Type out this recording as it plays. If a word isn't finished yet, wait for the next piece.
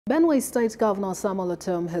Benue State Governor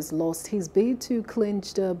Ortom has lost his bid to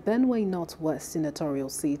clinch the Benue North West Senatorial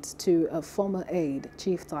seat to a former aide,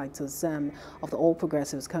 Chief Titus of the All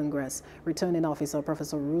Progressives Congress. Returning officer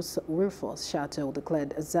Professor Rufus Chateau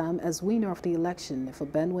declared Zam as winner of the election for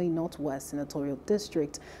Benue North West Senatorial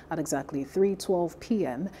District at exactly 3:12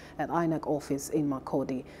 p.m. at INEC office in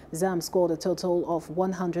Makurdi. Zam scored a total of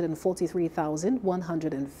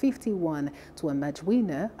 143,151 to emerge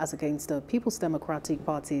winner as against the People's Democratic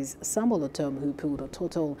Party Ortom, who pulled a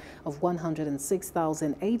total of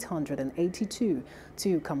 106,882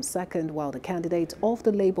 to come second, while the candidate of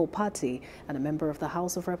the Labour Party and a member of the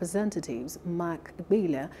House of Representatives, Mark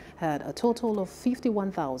Aide, had a total of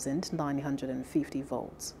 51,950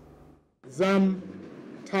 votes. Zam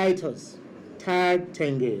Titus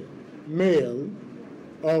Tenge, male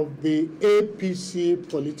of the APC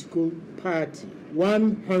political party,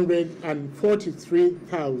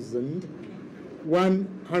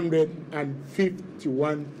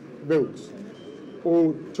 143,151 votes.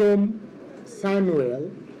 Ortom Samuel,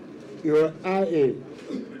 your IA,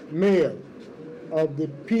 male of the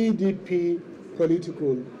PDP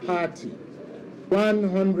political party,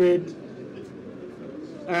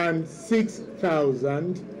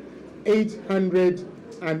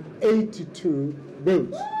 106,882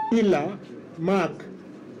 votes. Ila Mark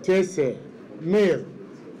Tese, male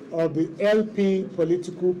of the LP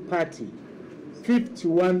political party,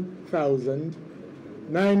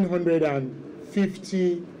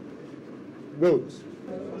 51,950 votes.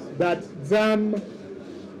 That Zam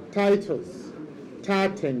Titus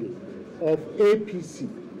Tenge of APC,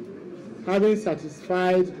 having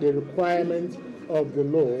satisfied the requirement of the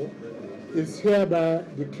law, is hereby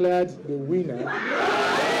declared the winner.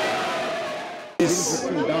 It's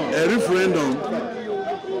a referendum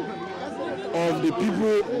of the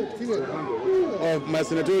people of my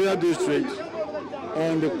senatorial district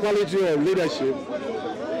on the quality of leadership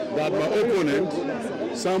that my opponent,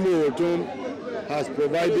 Samuel Ortom, has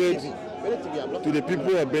provided to the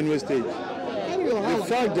people of Benue State. The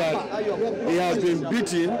fact that he has been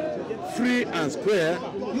beaten free and square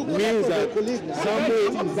means that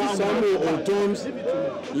Samuel Ortom's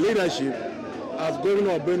leadership as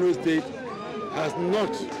governor of Benue State has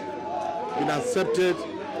not been accepted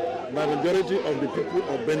by the majority of the people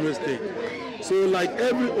of Benue State. So like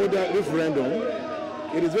every other referendum,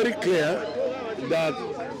 it is very clear that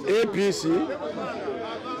APC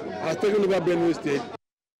has taken over Benue State.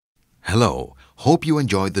 Hello, hope you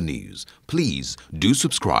enjoyed the news. Please do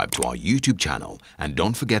subscribe to our YouTube channel and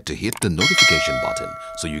don't forget to hit the notification button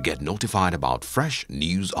so you get notified about fresh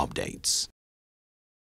news updates.